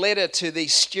read this letter to the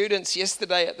students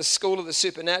yesterday at the School of the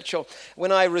Supernatural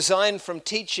when I resigned from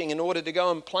teaching in order to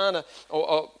go and plant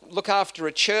or look after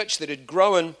a church that had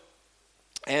grown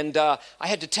And I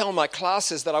had to tell my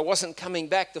classes that I wasn't coming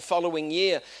back the following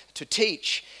year to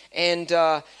teach. And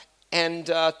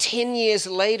 10 years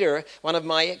later, one of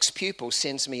my ex-pupils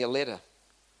sends me a letter.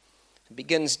 It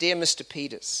begins, "Dear Mr.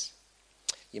 Peters,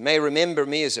 you may remember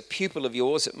me as a pupil of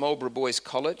yours at Marlborough Boys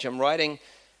College. I'm writing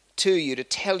to you to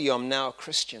tell you I'm now a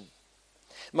Christian.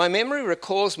 My memory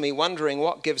recalls me wondering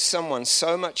what gives someone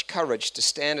so much courage to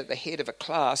stand at the head of a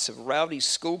class of rowdy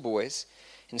schoolboys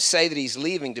and say that he's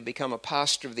leaving to become a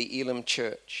pastor of the Elim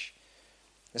Church.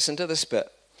 Listen to this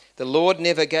bit. The Lord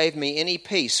never gave me any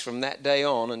peace from that day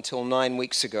on until 9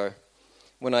 weeks ago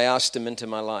when I asked him into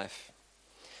my life.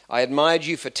 I admired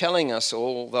you for telling us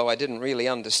all, although I didn't really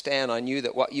understand. I knew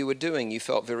that what you were doing you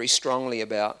felt very strongly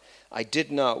about. I did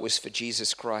know it was for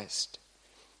Jesus Christ.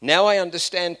 Now I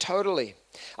understand totally.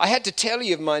 I had to tell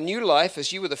you of my new life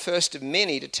as you were the first of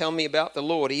many to tell me about the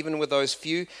Lord, even with those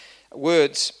few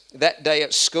words that day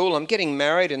at school. I'm getting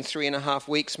married in 3.5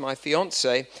 weeks. My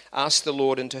fiance asked the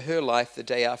Lord into her life the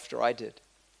day after I did.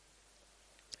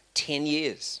 10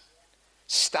 years.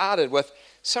 Started with,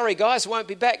 sorry guys, I won't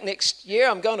be back next year.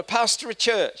 I'm going to pastor a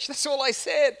church. That's all I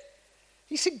said.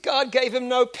 He said God gave him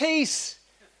no peace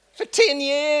for 10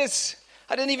 years.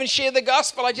 I didn't even share the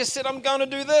gospel. I just said, I'm going to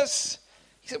do this.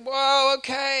 He said, whoa,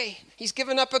 okay. He's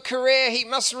given up a career. He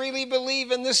must really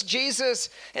believe in this Jesus.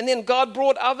 And then God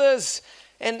brought others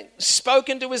and spoke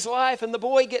into his life, and the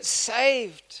boy gets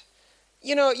saved.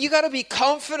 You know, you got to be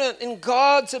confident in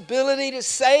God's ability to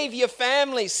save your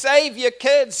family, save your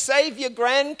kids, save your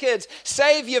grandkids,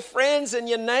 save your friends and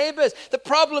your neighbors. The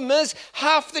problem is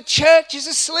half the church is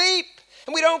asleep.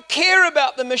 And we don't care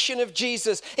about the mission of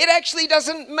Jesus. It actually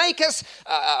doesn't make us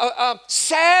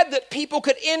sad that people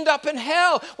could end up in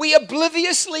hell. We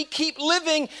obliviously keep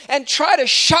living and try to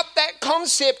shut that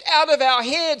concept out of our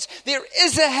heads. There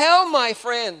is a hell, my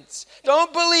friends.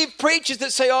 Don't believe preachers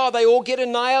that say, oh, they all get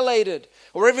annihilated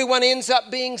or everyone ends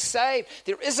up being saved.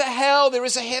 There is a hell, there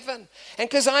is a heaven. And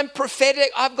because I'm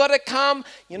prophetic, I've got to come.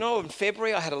 You know, in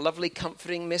February, I had a lovely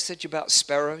comforting message about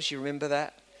sparrows. You remember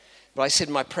that? But I said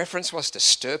my preference was to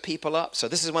stir people up. So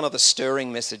this is one of the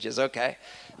stirring messages, okay?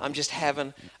 I'm just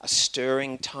having a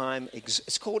stirring time.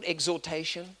 It's called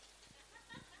exhortation.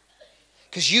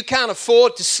 Because you can't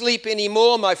afford to sleep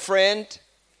anymore, my friend.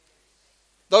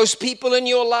 Those people in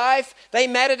your life, they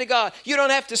matter to God. You don't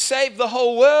have to save the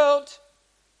whole world.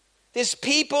 There's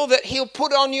people that he'll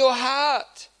put on your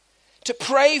heart to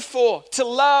pray for, to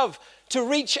love, to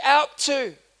reach out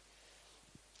to.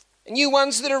 And you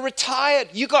ones that are retired,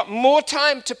 you got more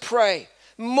time to pray,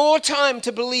 more time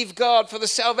to believe God for the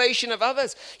salvation of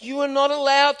others. You are not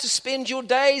allowed to spend your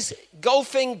days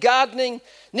golfing, gardening,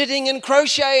 knitting and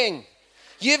crocheting.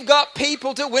 You've got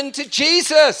people to win to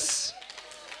Jesus.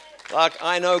 Like,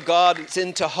 I know God is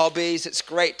into hobbies. It's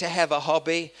great to have a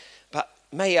hobby, but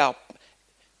may our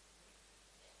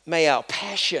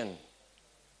passion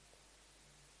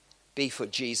be for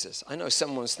Jesus. I know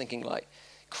someone's thinking like,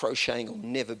 crocheting will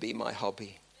never be my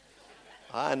hobby.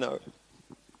 I know.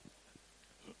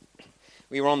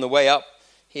 We were on the way up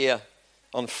here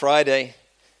on Friday,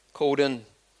 called in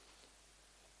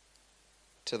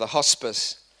to the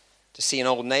hospice to see an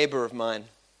old neighbor of mine.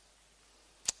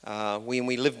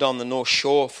 We lived on the North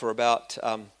Shore for about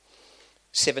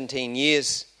 17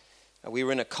 years. We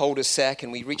were in a cul-de-sac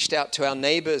and we reached out to our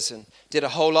neighbors and did a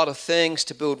whole lot of things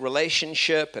to build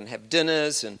relationship and have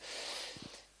dinners. And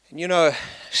you know, a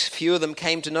few of them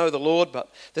came to know the Lord, but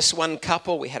this one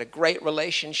couple we had a great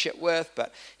relationship with,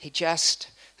 but they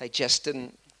just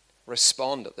didn't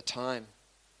respond at the time.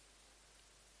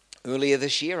 Earlier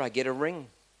this year, I get a ring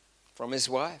from his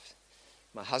wife.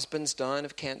 My husband's dying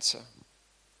of cancer.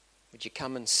 Would you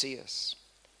come and see us?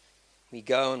 We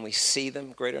go and we see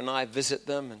them. Greta and I visit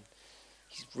them, and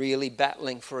he's really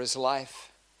battling for his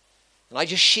life. And I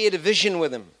just shared a vision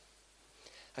with him.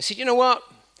 I said, you know what?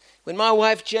 When my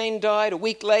wife Jane died, a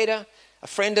week later, a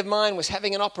friend of mine was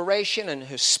having an operation and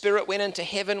her spirit went into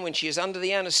heaven when she was under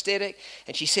the anesthetic.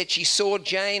 And she said she saw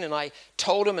Jane, and I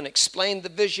told him and explained the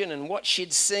vision and what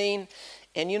she'd seen.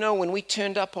 And you know, when we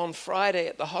turned up on Friday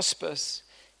at the hospice,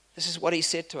 this is what he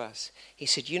said to us. He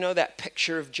said, you know that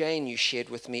picture of Jane you shared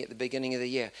with me at the beginning of the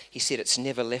year? He said, it's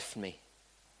never left me.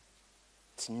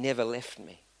 It's never left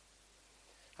me.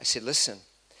 I said, listen,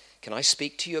 can I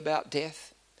speak to you about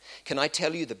death? Can I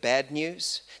tell you the bad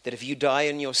news? That if you die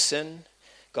in your sin,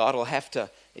 God will have to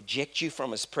eject you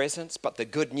from his presence. But the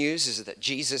good news is that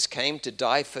Jesus came to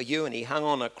die for you, and he hung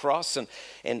on a cross,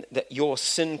 and that your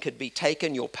sin could be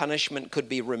taken, your punishment could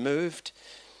be removed.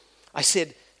 I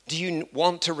said, do you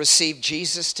want to receive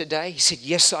Jesus today? He said,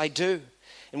 yes, I do.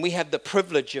 And we have the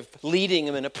privilege of leading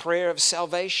him in a prayer of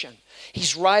salvation.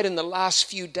 He's right in the last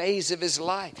few days of his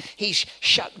life. He's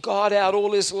shut God out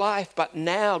all his life, but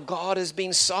now God has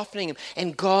been softening him.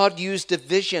 And God used a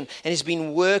vision and has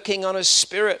been working on his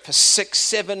spirit for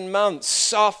 6-7 months,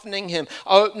 softening him,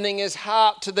 opening his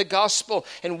heart to the gospel.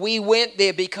 And we went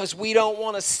there because we don't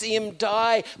want to see him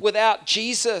die without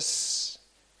Jesus.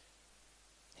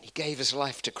 And he gave his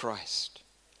life to Christ.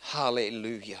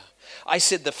 Hallelujah. I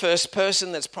said the first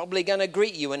person that's probably going to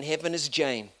greet you in heaven is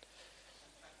Jane,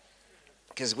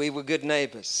 because we were good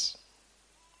neighbors.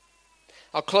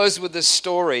 I'll close with this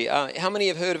story. How many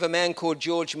have heard of a man called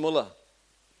George Muller?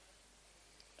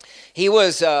 He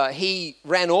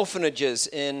ran orphanages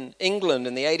in England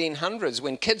in the 1800s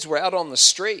when kids were out on the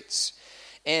streets.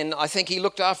 And I think he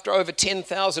looked after over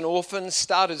 10,000 orphans,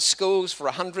 started schools for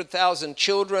 100,000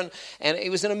 children. And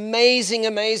he was an amazing,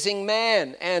 amazing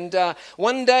man. And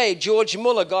one day, George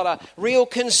Muller got a real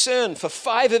concern for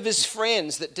 5 of his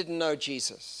friends that didn't know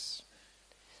Jesus.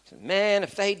 He said, man,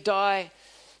 if they die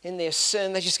in their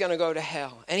sin, they're just going to go to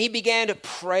hell. And he began to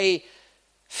pray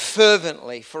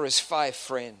fervently for his 5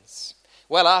 friends.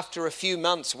 Well, after a few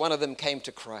months, one of them came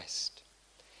to Christ.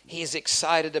 He is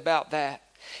excited about that.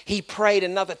 He prayed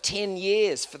another 10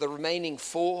 years for the remaining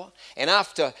 4. And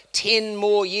after 10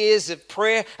 more years of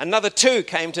prayer, another 2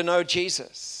 came to know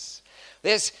Jesus.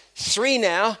 There's 3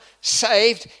 now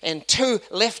saved and 2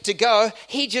 left to go.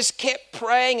 He just kept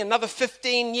praying another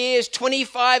 15 years,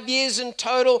 25 years in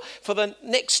total for the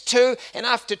next 2. And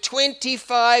after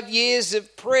 25 years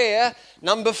of prayer,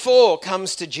 number 4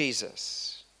 comes to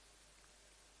Jesus.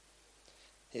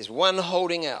 There's one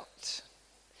holding out.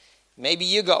 Maybe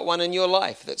you got one in your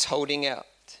life that's holding out.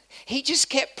 He just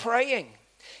kept praying.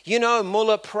 You know,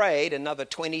 Muller prayed another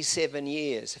 27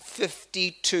 years,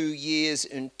 52 years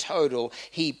in total.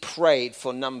 He prayed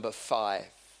for number 5.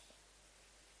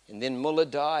 And then Muller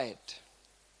died.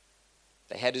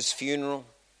 They had his funeral.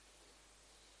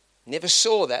 Never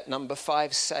saw that number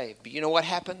 5 saved. But you know what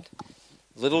happened?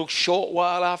 A little short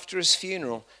while after his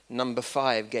funeral, number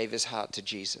 5 gave his heart to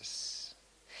Jesus.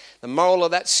 The moral of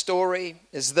that story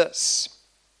is this.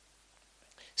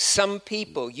 Some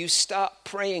people you start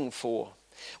praying for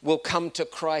will come to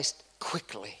Christ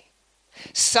quickly.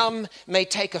 Some may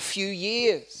take a few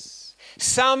years.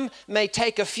 Some may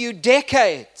take a few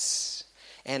decades.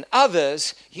 And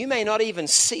others, you may not even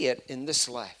see it in this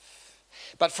life.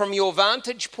 But from your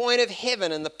vantage point of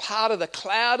heaven and the part of the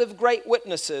cloud of great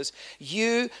witnesses,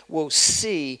 you will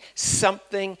see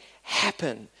something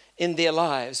happen in their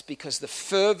lives, because the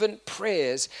fervent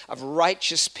prayers of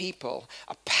righteous people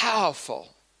are powerful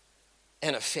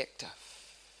and effective.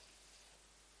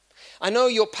 I know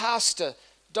your pastor,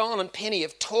 Don and Penny,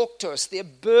 have talked to us. Their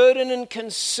burden and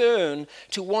concern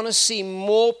to want to see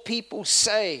more people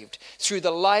saved through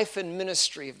the life and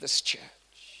ministry of this church.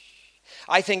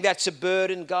 I think that's a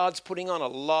burden God's putting on a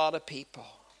lot of people.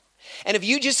 And if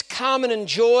you just come and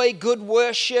enjoy good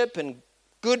worship and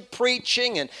good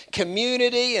preaching and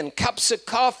community and cups of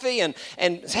coffee and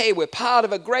hey, we're part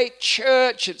of a great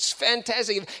church, it's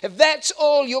fantastic. If that's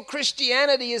all your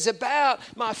Christianity is about,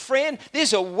 my friend,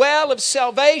 there's a well of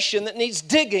salvation that needs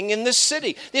digging in this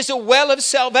city. There's a well of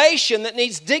salvation that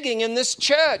needs digging in this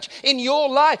church. In your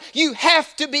life, you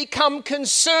have to become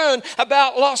concerned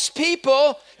about lost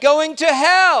people going to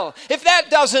hell. If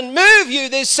that doesn't move you,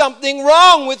 there's something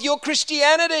wrong with your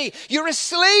Christianity. You're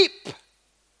asleep.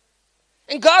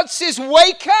 And God says,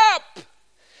 wake up,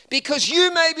 because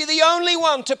you may be the only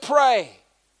one to pray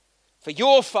for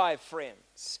your 5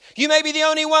 friends. You may be the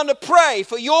only one to pray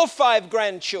for your 5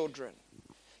 grandchildren.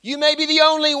 You may be the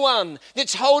only one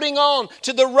that's holding on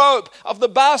to the rope of the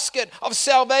basket of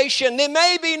salvation. There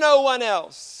may be no one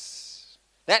else.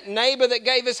 That neighbor that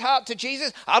gave his heart to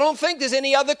Jesus, I don't think there's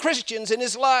any other Christians in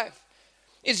his life.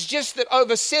 It's just that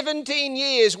over 17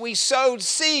 years we sowed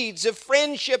seeds of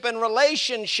friendship and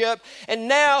relationship, and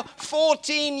now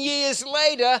 14 years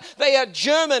later they are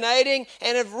germinating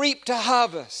and have reaped a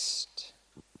harvest.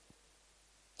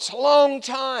 It's a long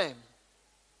time.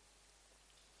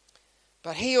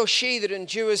 But he or she that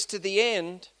endures to the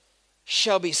end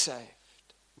shall be saved.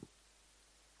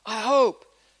 I hope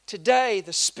today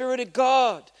the Spirit of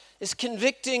God is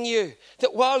convicting you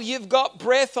that while you've got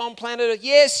breath on planet Earth,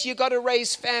 yes, you've got to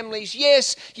raise families.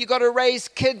 Yes, you've got to raise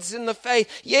kids in the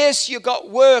faith. Yes, you've got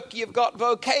work, you've got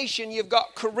vocation, you've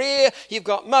got career, you've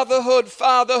got motherhood,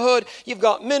 fatherhood, you've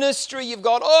got ministry, you've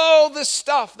got all the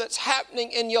stuff that's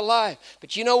happening in your life.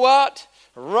 But you know what?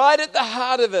 Right at the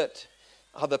heart of it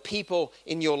are the people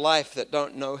in your life that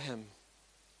don't know Him.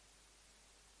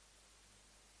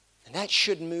 And that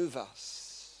should move us.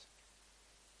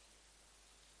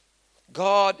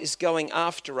 God is going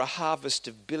after a harvest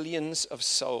of billions of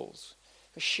souls.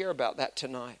 Let's share about that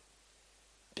tonight.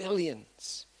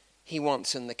 Billions he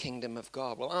wants in the kingdom of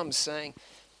God. Well, I'm saying,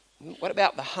 what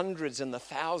about the hundreds and the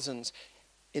thousands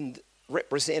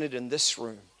represented in this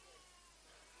room?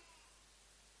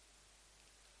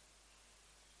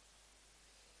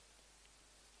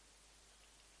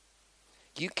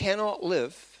 You cannot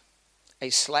live a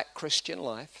slack Christian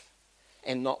life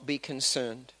and not be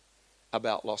concerned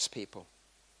about lost people.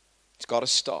 It's got to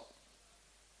stop.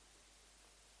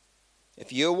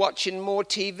 If you're watching more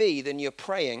TV than you're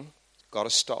praying, got to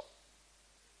stop.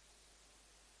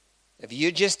 If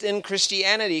you're just in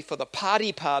Christianity for the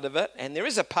party part of it, and there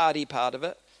is a party part of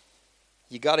it,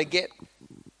 you got to get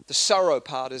the sorrow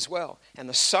part as well. And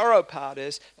the sorrow part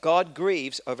is God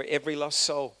grieves over every lost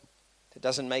soul that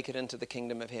doesn't make it into the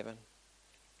kingdom of heaven.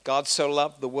 God so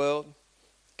loved the world,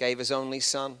 gave his only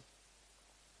Son.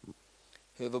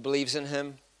 Whoever believes in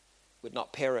him would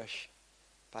not perish,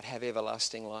 but have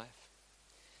everlasting life.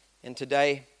 And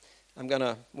today,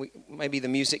 maybe the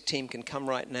music team can come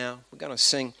right now. We're going to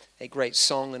sing a great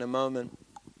song in a moment.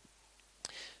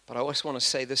 But I always want to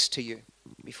say this to you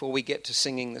before we get to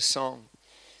singing the song.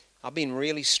 I've been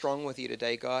really strong with you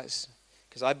today, guys,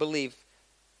 because I believe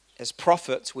as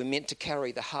prophets, we're meant to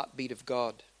carry the heartbeat of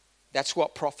God. That's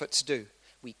what prophets do.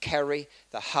 We carry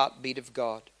the heartbeat of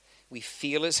God. We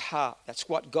feel his heart. That's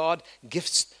what God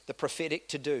gifts the prophetic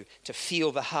to do, to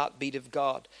feel the heartbeat of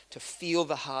God, to feel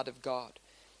the heart of God.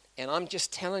 And I'm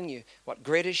just telling you what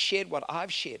Greta's shared, what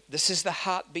I've shared. This is the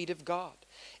heartbeat of God.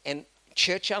 And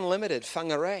Church Unlimited,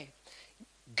 Whangarei,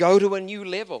 go to a new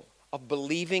level of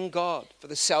believing God for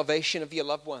the salvation of your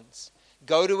loved ones.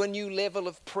 Go to a new level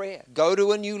of prayer. Go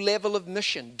to a new level of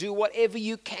mission. Do whatever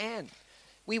you can.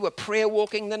 We were prayer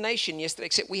walking the nation yesterday,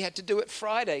 except we had to do it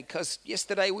Friday because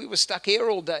yesterday we were stuck here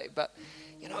all day. But,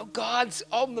 God's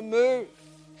on the move.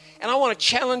 And I want to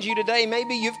challenge you today.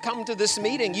 Maybe you've come to this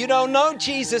meeting. You don't know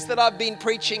Jesus that I've been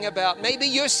preaching about. Maybe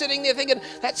you're sitting there thinking,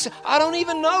 I don't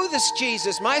even know this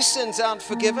Jesus. My sins aren't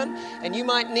forgiven. And you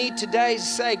might need today to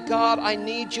say, God, I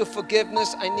need your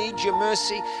forgiveness. I need your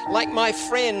mercy. Like my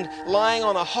friend lying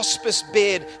on a hospice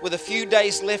bed with a few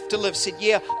days left to live said,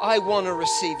 yeah, I want to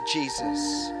receive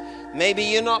Jesus. Maybe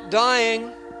you're not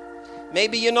dying.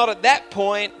 Maybe you're not at that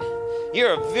point.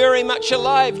 You're very much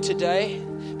alive today.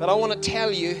 But I want to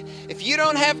tell you, if you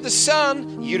don't have the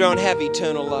Son, you don't have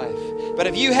eternal life. But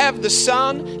if you have the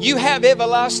Son, you have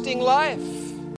everlasting life.